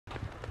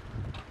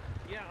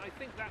Yeah, I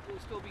think that will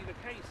still be the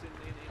case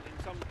in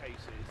some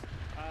cases.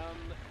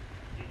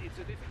 It's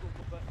a difficult,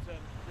 but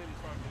clearly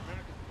as far as the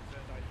Americans are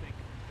concerned, I think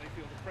they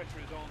feel the pressure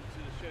is on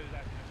to show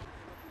that.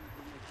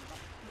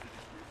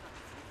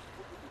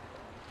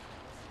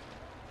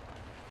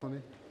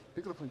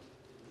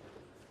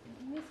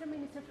 Mr.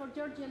 Minister, for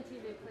Georgian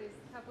TV, please,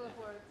 a couple of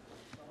words.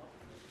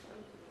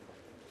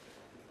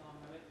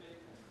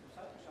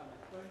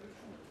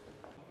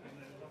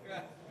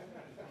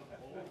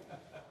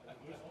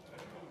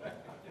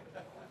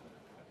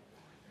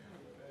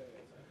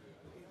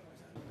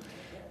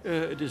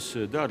 Het is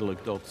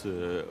duidelijk dat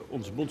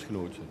onze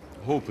bondgenoten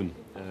hopen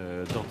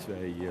dat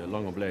wij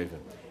langer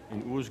blijven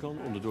in Uruzgan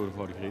om de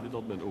doodeenvoudige reden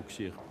dat men ook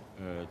zeer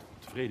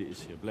tevreden is,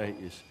 zeer blij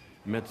is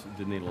met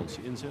de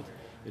Nederlandse inzet.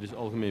 Het is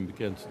algemeen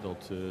bekend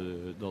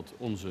dat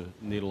onze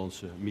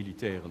Nederlandse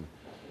militairen,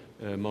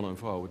 mannen en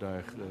vrouwen,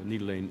 daar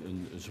niet alleen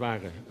een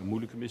zware, een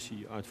moeilijke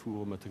missie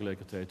uitvoeren, maar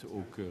tegelijkertijd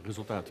ook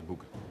resultaten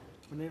boeken.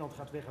 Nederland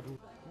gaat weg uit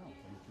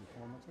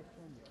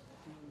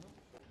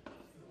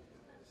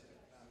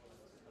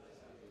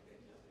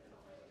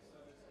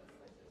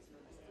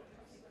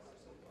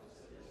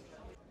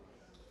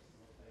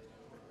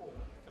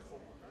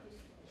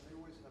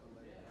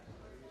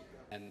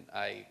And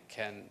I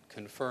can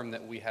confirm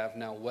that we have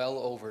now well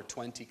over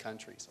 20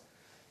 countries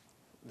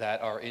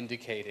that are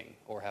indicating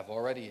or have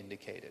already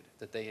indicated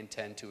that they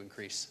intend to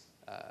increase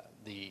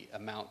the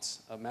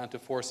amount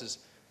of forces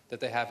that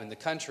they have in the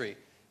country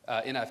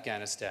in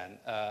Afghanistan.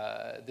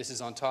 This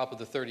is on top of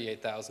the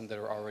 38,000 that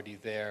are already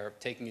there,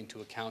 taking into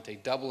account a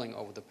doubling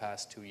over the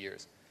past 2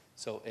 years.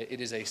 So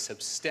it is a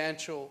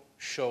substantial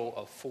show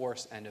of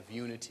force and of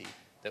unity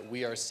that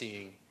we are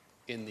seeing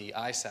in the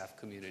ISAF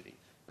community.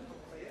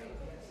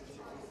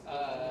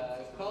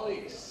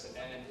 Colleagues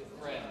and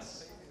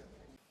friends,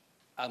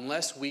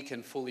 unless we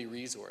can fully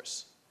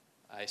resource,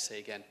 I say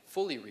again,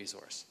 fully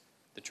resource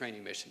the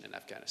training mission in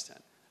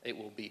Afghanistan, it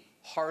will be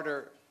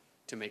harder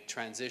to make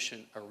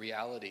transition a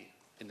reality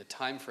in the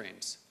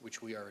timeframes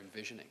which we are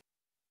envisioning.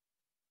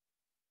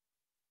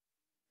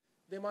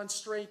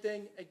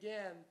 Demonstrating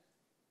again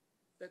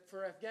that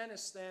for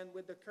Afghanistan,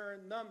 with the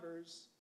current numbers,